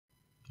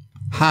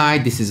Hi,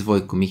 this is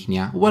Voicu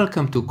Mihnea.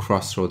 Welcome to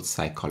Crossroads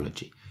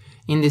Psychology.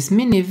 In this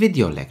mini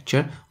video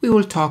lecture, we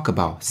will talk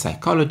about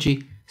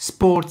psychology,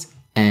 sports,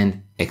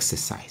 and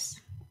exercise.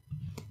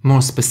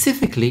 More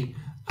specifically,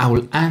 I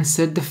will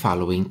answer the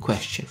following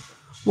question.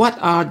 What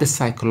are the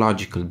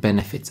psychological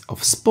benefits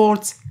of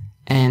sports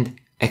and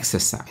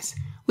exercise?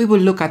 We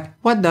will look at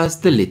what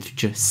does the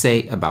literature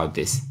say about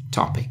this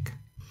topic.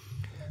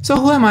 So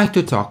who am I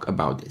to talk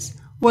about this?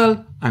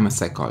 Well, I'm a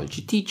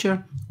psychology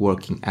teacher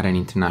working at an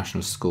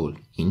international school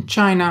in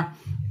China.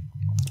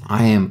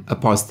 I am a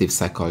positive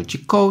psychology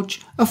coach,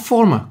 a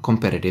former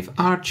competitive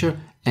archer,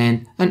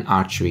 and an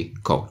archery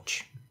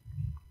coach.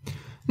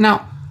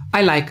 Now,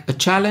 I like a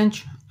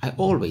challenge. I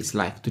always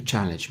like to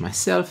challenge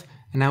myself,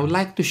 and I would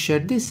like to share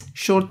this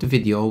short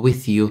video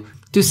with you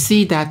to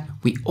see that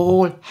we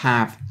all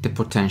have the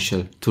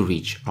potential to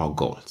reach our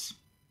goals.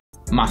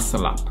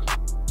 Muscle up.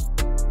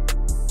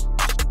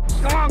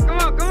 Come on, come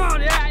on, come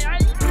on, yeah.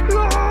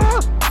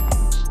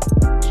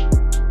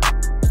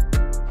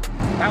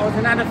 That was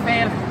another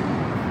fail.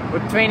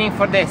 We're training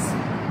for this.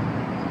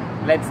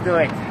 Let's do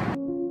it.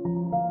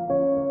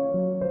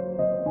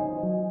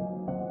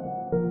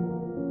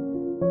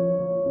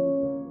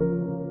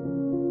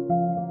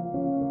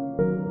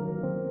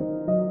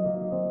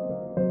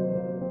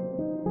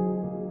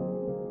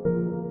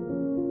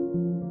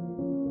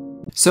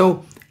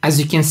 So,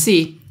 as you can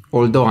see,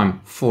 although I'm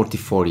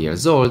 44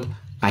 years old,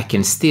 I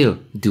can still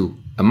do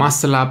a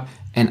muscle up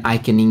and I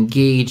can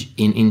engage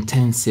in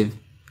intensive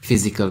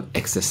physical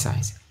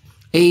exercise.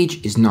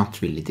 Age is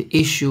not really the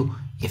issue.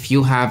 If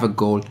you have a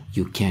goal,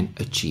 you can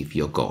achieve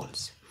your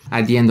goals.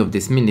 At the end of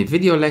this mini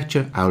video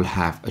lecture, I will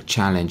have a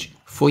challenge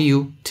for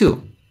you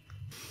too.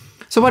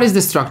 So what is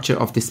the structure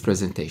of this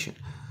presentation?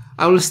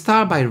 I will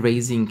start by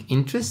raising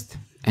interest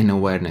and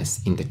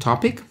awareness in the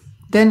topic.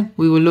 Then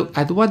we will look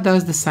at what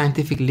does the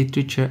scientific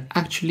literature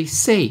actually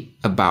say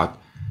about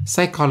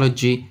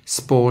psychology,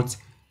 sports,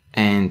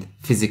 and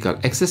physical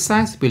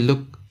exercise. We'll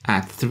look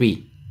at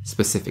 3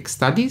 specific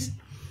studies.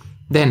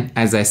 Then,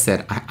 as I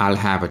said, I'll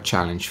have a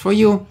challenge for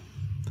you,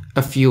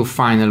 a few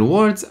final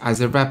words as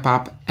a wrap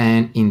up,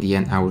 and in the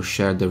end, I will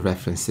share the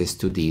references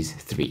to these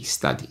 3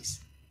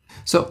 studies.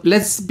 So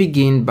let's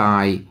begin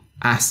by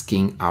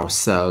asking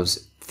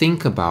ourselves,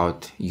 think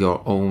about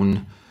your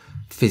own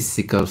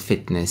physical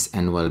fitness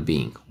and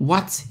well-being.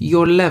 What's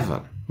your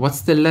level?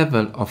 What's the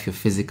level of your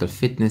physical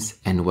fitness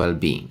and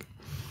well-being?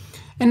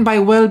 And by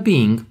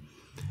well-being,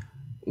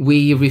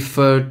 we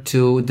refer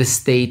to the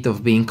state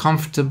of being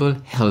comfortable,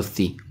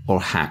 healthy,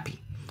 or happy.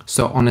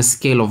 So on a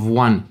scale of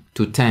 1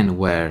 to 10,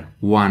 where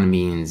 1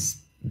 means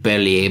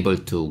barely able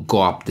to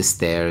go up the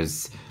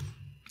stairs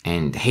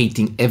and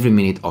hating every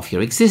minute of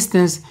your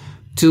existence,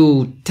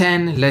 to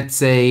 10, let's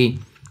say,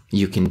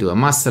 you can do a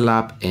muscle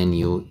up and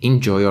you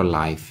enjoy your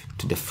life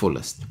to the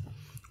fullest.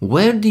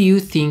 Where do you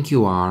think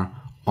you are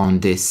on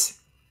this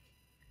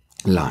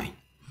line?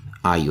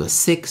 Are you a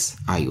 6?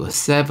 Are you a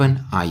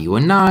 7? Are you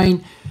a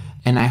 9?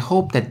 And I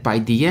hope that by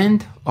the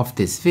end of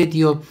this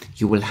video,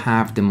 you will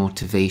have the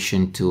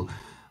motivation to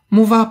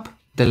move up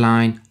the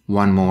line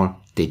 1 more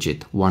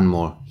digit, 1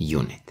 more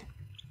unit.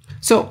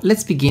 So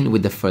let's begin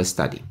with the first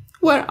study.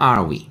 Where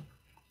are we?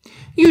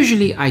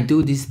 Usually I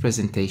do these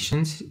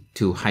presentations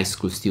to high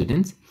school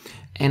students,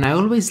 and I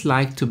always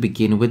like to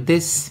begin with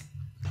this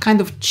kind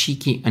of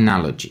cheeky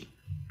analogy.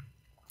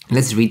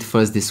 Let's read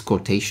first this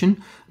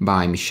quotation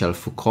by Michel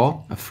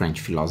Foucault, a French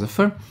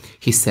philosopher.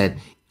 He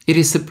said, "It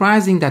is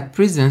surprising that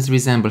prisons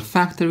resemble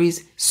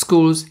factories,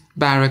 schools,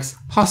 barracks,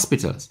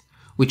 hospitals,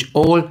 which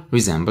all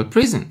resemble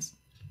prisons."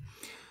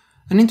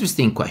 An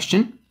interesting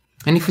question.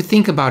 And if we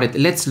think about it,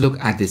 let's look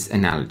at this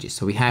analogy.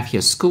 So we have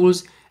here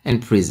schools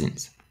and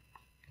prisons.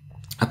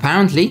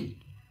 Apparently,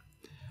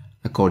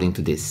 according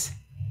to this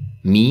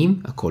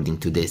meme, according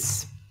to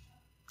this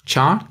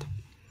chart,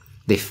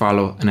 they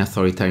follow an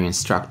authoritarian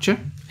structure.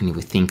 And if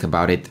we think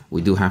about it,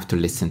 we do have to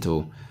listen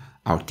to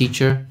our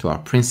teacher, to our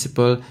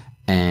principal,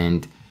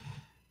 and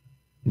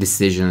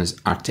decisions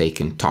are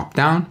taken top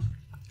down.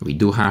 We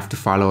do have to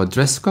follow a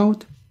dress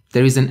code.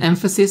 There is an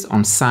emphasis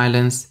on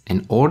silence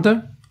and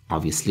order,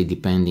 obviously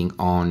depending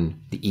on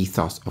the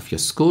ethos of your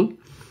school.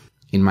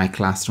 In my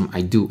classroom,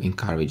 I do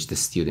encourage the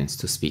students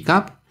to speak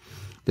up.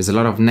 There's a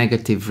lot of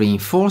negative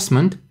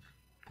reinforcement.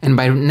 And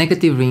by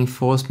negative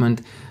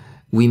reinforcement,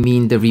 we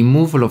mean the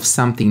removal of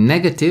something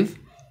negative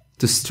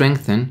to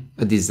strengthen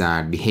a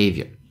desired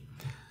behavior.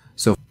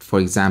 So,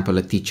 for example,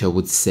 a teacher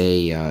would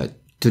say,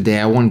 today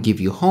I won't give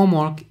you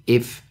homework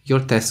if your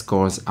test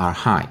scores are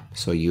high.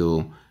 So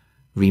you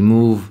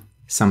remove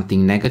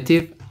something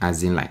negative,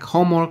 as in like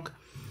homework,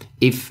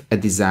 if a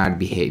desired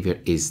behavior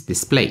is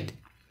displayed.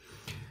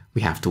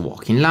 We have to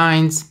walk in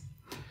lines.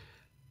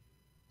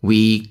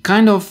 We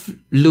kind of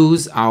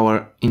lose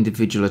our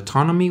individual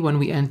autonomy when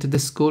we enter the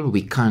school.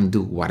 We can't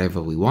do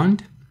whatever we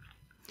want.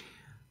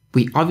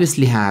 We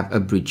obviously have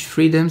abridged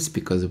freedoms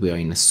because we are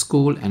in a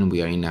school and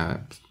we are in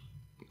a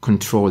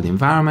controlled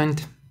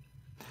environment.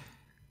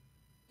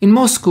 In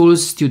most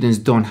schools, students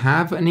don't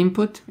have an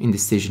input in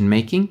decision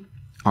making.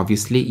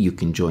 Obviously, you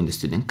can join the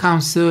student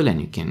council and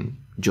you can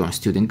join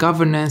student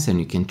governance and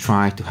you can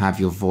try to have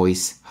your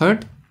voice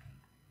heard.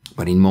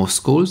 But in most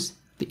schools,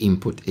 the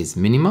input is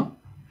minimal.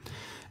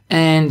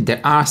 And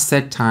there are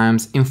set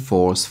times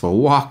enforced for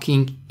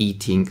walking,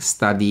 eating,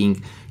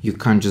 studying. You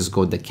can't just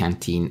go to the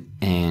canteen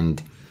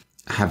and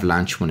have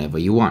lunch whenever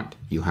you want.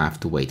 You have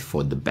to wait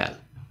for the bell.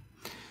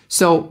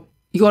 So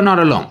you are not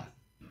alone.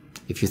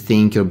 If you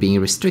think you're being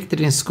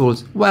restricted in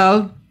schools,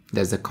 well,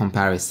 there's a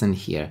comparison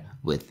here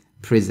with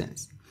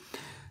prisons.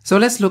 So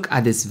let's look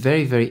at this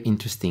very, very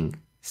interesting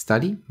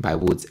study by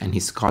Woods and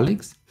his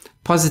colleagues.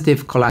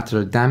 Positive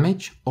collateral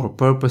damage or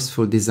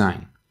purposeful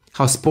design.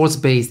 How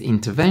sports-based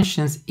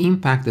interventions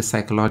impact the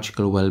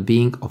psychological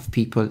well-being of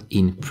people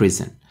in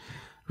prison.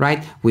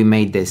 Right? We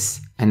made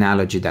this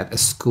analogy that a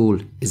school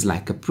is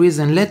like a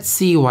prison. Let's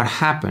see what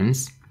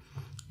happens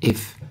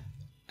if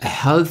a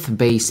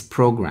health-based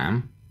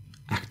program,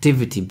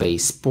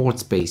 activity-based,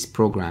 sports-based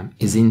program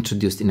is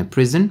introduced in a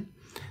prison,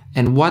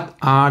 and what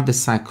are the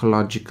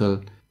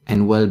psychological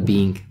and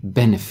well-being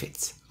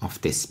benefits of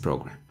this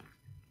program.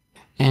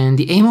 And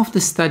the aim of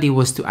the study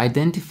was to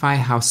identify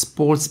how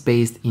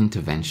sports-based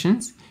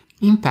interventions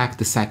impact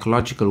the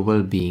psychological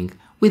well-being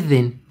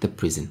within the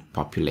prison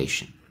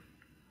population.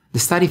 The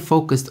study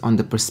focused on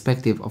the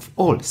perspective of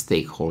all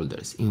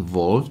stakeholders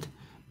involved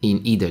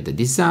in either the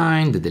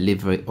design, the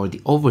delivery, or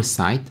the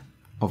oversight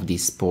of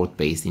these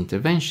sport-based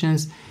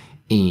interventions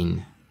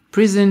in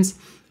prisons.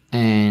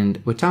 And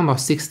we're talking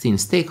about 16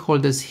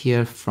 stakeholders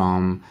here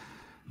from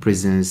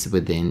prisons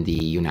within the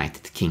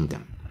United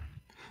Kingdom.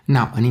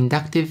 Now, an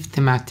inductive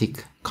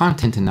thematic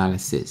content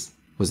analysis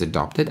was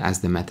adopted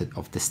as the method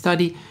of the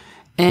study,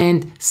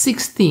 and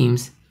 6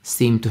 themes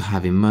seem to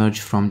have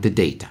emerged from the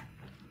data.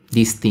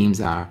 These themes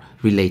are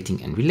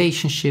relating and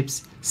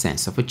relationships,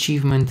 sense of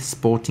achievement,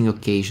 sporting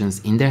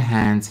occasions in their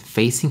hands,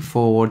 facing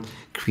forward,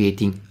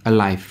 creating a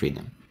life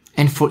rhythm.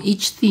 And for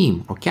each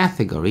theme or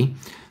category,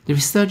 the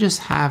researchers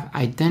have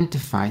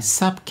identified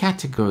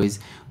subcategories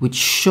which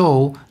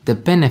show the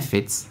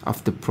benefits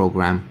of the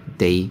program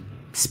they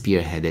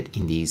spearheaded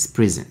in these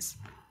prisons.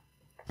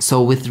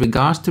 So with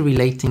regards to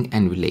relating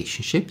and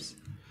relationships,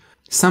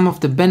 some of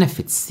the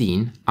benefits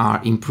seen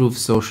are improved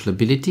social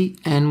ability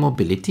and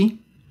mobility,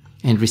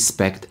 and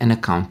respect and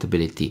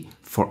accountability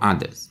for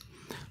others.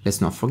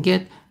 Let's not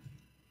forget,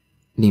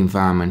 the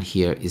environment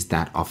here is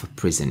that of a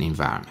prison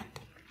environment.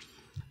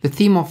 The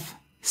theme of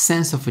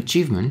sense of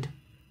achievement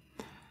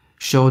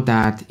showed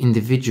that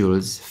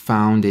individuals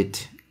found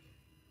it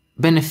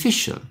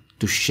beneficial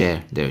to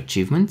share their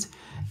achievements,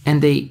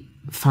 and they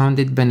found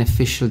it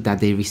beneficial that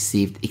they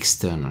received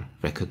external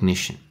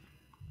recognition.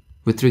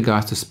 With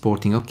regards to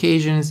sporting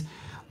occasions,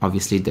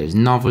 obviously there's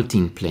novelty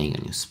in playing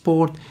a new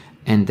sport,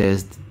 and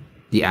there's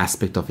the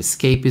aspect of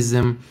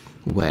escapism,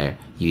 where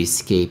you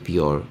escape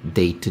your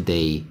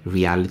day-to-day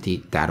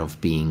reality, that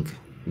of being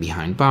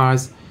behind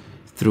bars,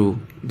 through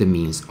the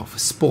means of a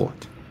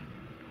sport.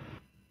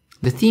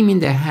 The theme in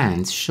their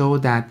hands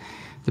showed that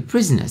the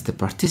prisoners, the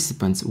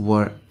participants,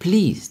 were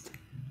pleased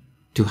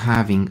to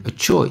having a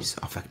choice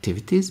of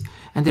activities,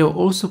 and they were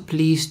also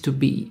pleased to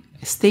be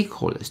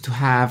stakeholders, to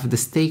have the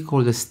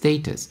stakeholder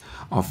status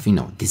of,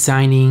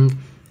 designing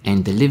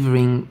and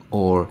delivering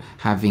or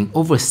having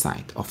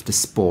oversight of the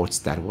sports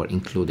that were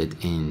included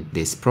in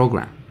this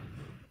program.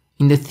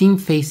 In the theme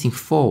facing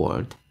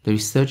forward, the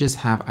researchers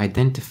have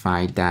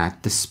identified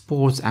that the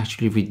sports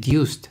actually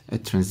reduced a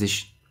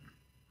transition.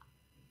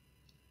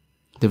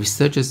 The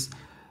researchers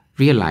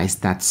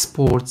realized that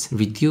sports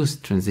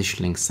reduced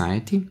transitional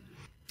anxiety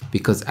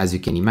because, as you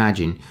can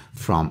imagine,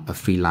 from a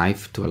free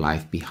life to a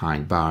life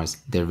behind bars,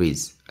 there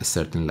is a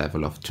certain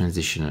level of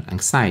transitional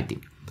anxiety,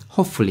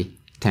 hopefully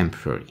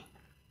temporary.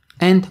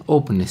 And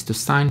openness to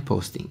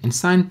signposting. And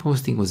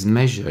signposting was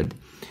measured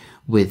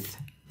with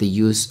the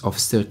use of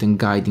certain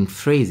guiding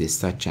phrases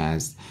such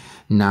as,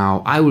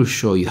 "Now I will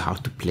show you how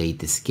to play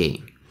this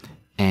game."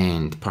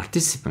 And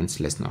participants,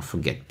 let's not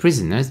forget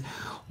prisoners,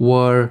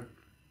 were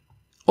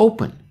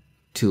open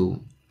to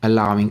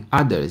allowing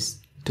others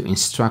to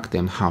instruct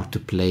them how to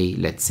play,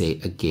 let's say,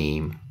 a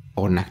game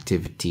or an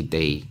activity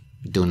they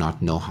do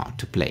not know how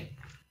to play.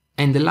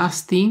 And the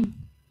last theme,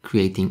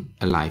 creating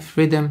a life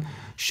rhythm,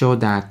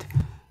 showed that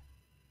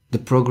the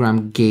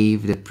program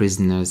gave the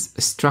prisoners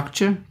a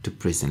structure to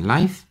prison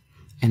life,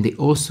 and they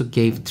also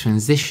gave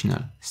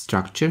transitional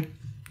structure,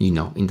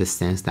 in the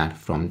sense that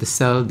from the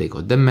cell they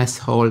got the mess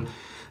hall,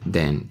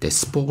 then the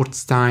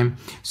sports time,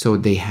 so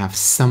they have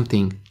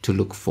something to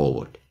look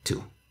forward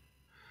to.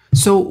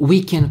 So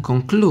we can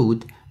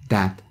conclude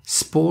that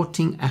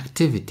sporting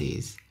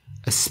activities,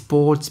 a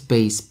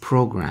sports-based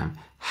program,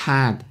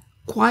 had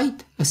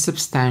quite a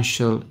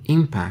substantial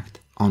impact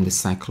on the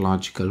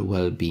psychological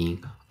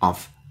well-being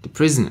of the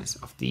prisoners,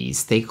 of the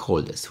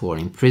stakeholders who are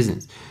in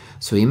prisons.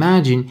 So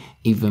imagine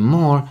even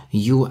more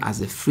you as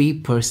a free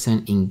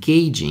person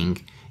engaging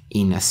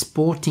in a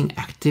sporting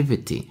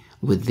activity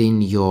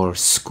within your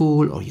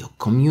school or your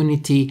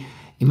community.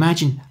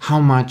 Imagine how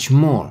much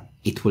more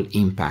it will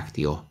impact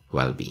your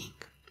well-being.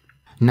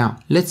 Now,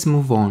 let's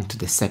move on to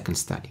the second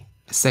study,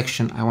 a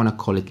section I want to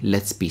call it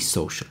Let's Be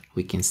Social.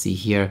 We can see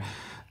here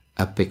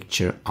a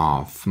picture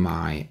of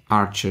my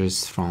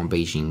archers from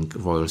Beijing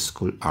Royal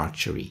School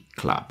Archery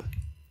Club.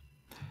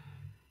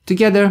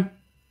 Together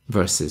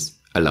versus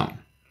alone.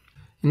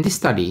 In this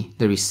study,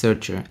 the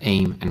researcher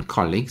Eime and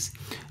colleagues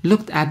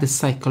looked at the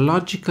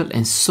psychological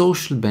and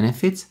social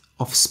benefits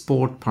of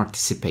sport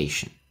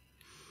participation.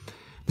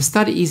 The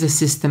study is a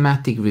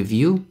systematic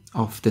review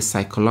of the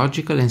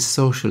psychological and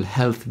social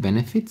health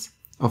benefits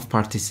of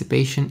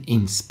participation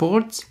in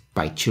sports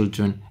by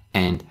children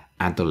and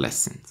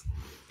adolescents.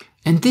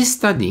 And this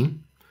study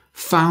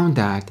found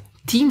that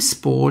team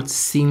sports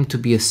seem to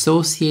be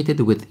associated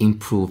with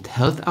improved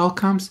health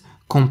outcomes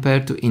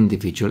compared to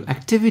individual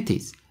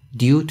activities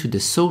due to the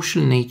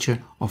social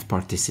nature of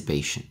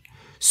participation.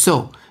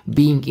 So,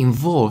 being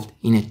involved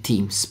in a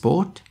team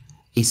sport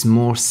is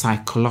more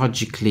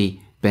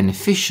psychologically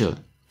beneficial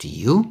to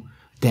you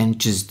than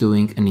just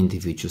doing an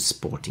individual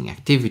sporting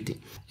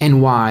activity.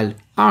 And while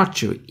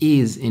archery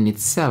is in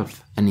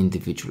itself an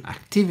individual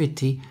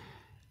activity,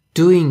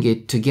 doing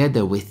it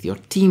together with your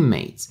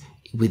teammates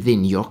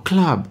within your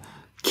club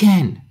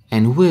can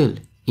and will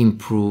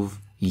improve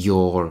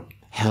your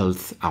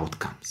health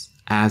outcomes,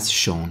 as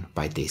shown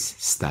by this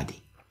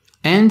study.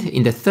 And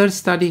in the third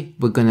study,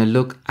 we're going to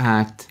look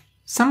at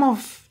some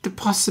of the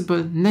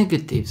possible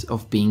negatives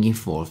of being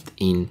involved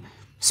in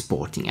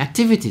sporting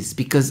activities,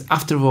 because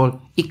after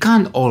all, it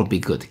can't all be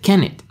good,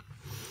 can it?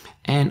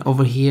 And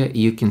over here,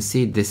 you can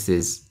see this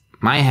is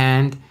my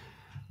hand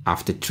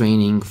after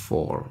training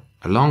for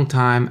a long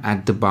time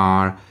at the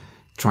bar,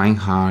 trying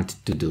hard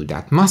to do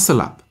that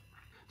muscle up.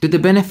 Do the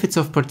benefits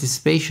of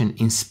participation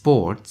in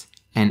sports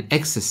and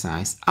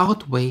exercise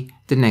outweigh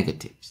the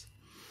negatives?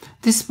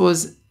 This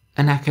was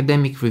an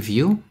academic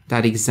review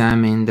that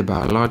examined the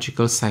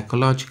biological,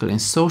 psychological,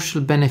 and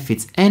social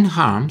benefits and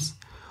harms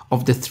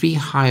of the three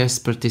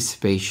highest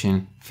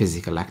participation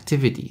physical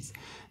activities.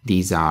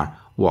 These are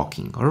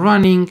walking or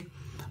running,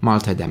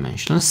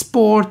 multidimensional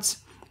sports,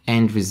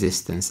 and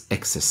resistance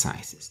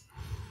exercises.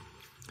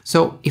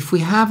 So if we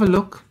have a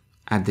look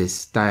at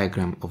this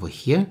diagram over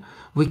here,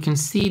 we can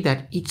see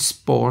that each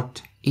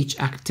sport, each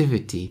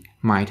activity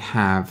might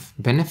have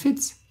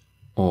benefits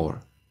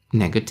or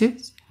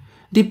negatives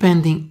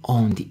depending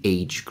on the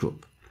age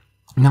group.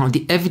 Now,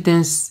 the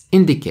evidence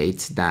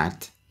indicates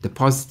that the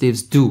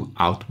positives do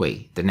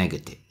outweigh the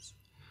negatives,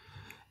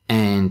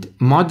 and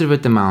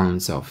moderate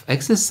amounts of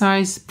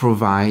exercise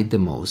provide the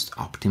most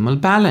optimal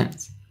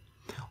balance,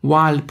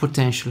 while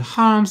potential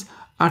harms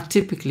are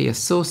typically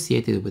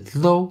associated with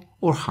low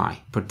or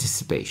high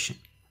participation.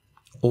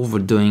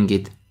 Overdoing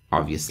it,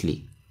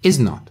 obviously, is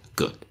not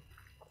good.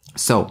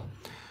 So,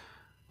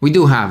 we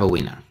do have a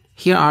winner.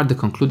 Here are the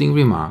concluding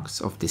remarks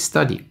of this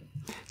study.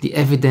 The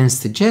evidence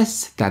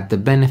suggests that the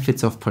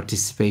benefits of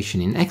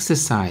participation in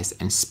exercise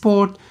and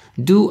sport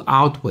do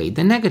outweigh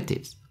the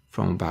negatives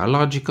from a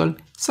biological,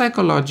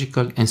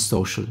 psychological, and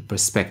social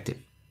perspective.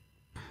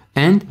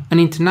 And an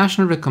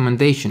international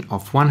recommendation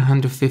of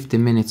 150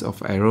 minutes of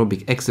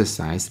aerobic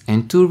exercise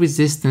and 2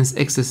 resistance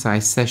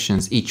exercise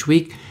sessions each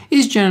week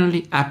is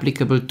generally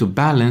applicable to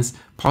balance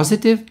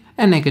positive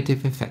and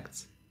negative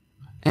effects.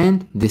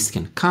 And this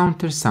can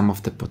counter some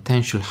of the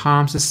potential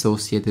harms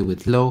associated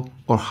with low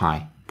or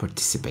high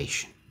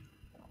participation.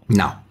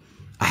 Now,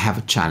 I have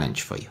a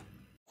challenge for you.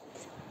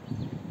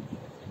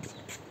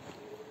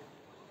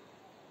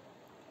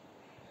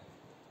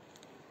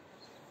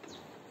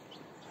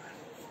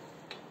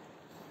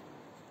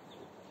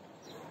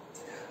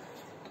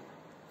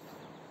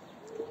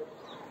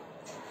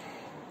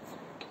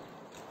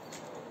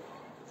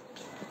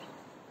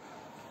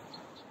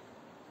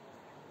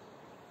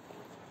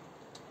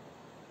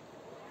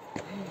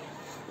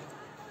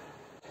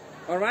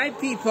 All right,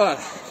 people.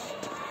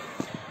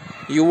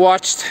 You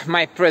watched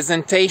my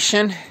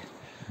presentation.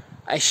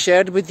 I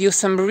shared with you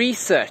some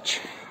research.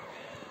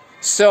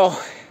 So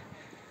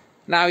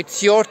now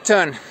it's your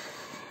turn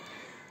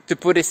to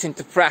put this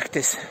into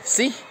practice.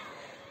 See?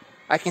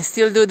 I can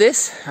still do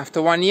this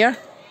after 1 year.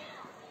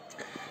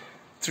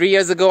 3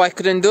 years ago I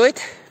couldn't do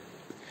it.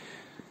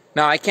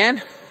 Now I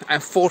can.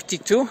 I'm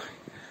 42.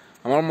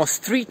 I'm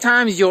almost 3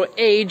 times your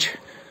age.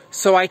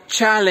 So I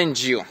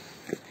challenge you.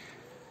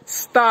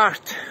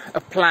 Start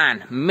a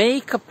plan.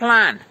 Make a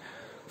plan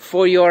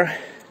for your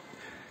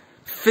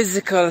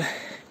physical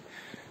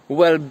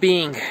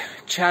well-being.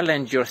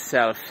 Challenge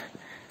yourself.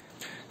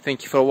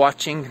 Thank you for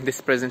watching this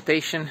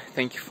presentation.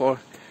 Thank you for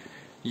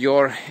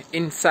your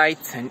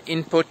insights and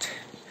input.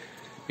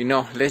 You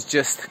know, let's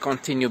just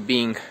continue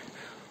being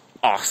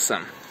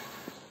awesome.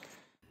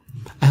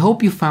 I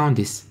hope you found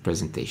this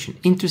presentation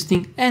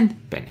interesting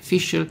and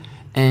beneficial.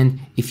 And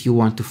if you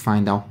want to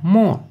find out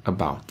more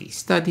about these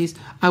studies,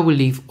 I will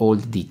leave all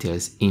the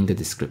details in the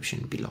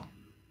description below.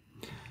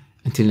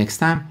 Until next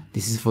time,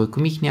 this is Voicu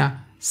Mihnea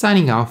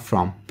signing out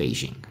from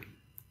Beijing.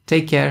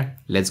 Take care,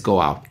 let's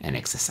go out and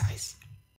exercise.